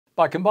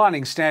By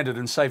combining standard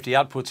and safety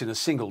outputs in a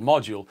single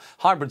module,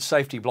 hybrid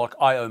safety block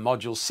I/O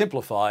modules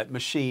simplify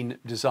machine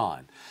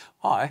design.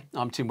 Hi,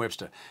 I'm Tim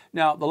Webster.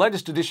 Now, the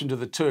latest addition to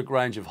the Turck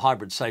range of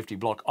hybrid safety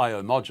block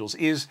I/O modules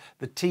is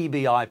the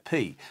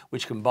TBIP,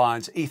 which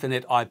combines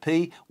Ethernet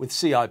IP with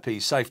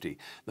CIP safety.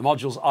 The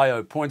module's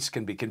I/O points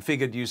can be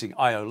configured using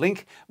I/O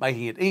Link,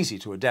 making it easy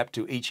to adapt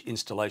to each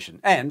installation.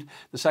 And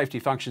the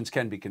safety functions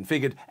can be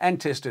configured and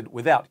tested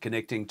without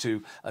connecting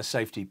to a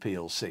safety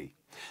PLC.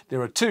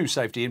 There are two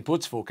safety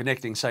inputs for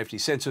connecting safety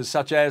sensors,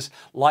 such as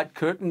light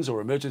curtains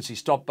or emergency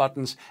stop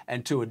buttons,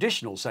 and two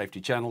additional safety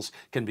channels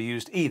can be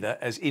used either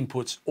as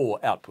inputs or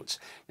outputs.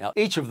 Now,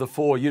 each of the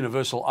four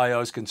universal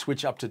I/Os can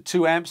switch up to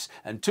 2 amps,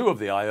 and two of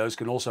the I/Os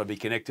can also be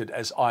connected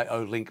as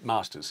I/O Link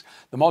masters.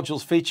 The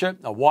modules feature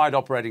a wide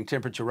operating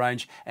temperature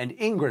range and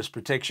ingress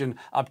protection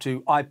up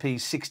to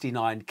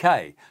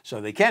IP69K, so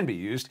they can be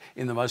used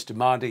in the most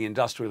demanding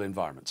industrial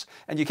environments.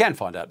 And you can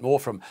find out more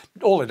from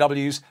all the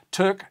W's,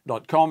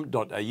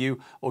 turck.com.au,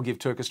 or give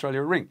Turck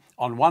Australia a ring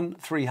on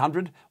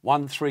 1300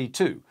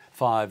 132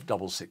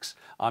 566.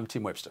 I'm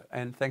Tim Webster,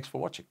 and thanks for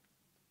watching.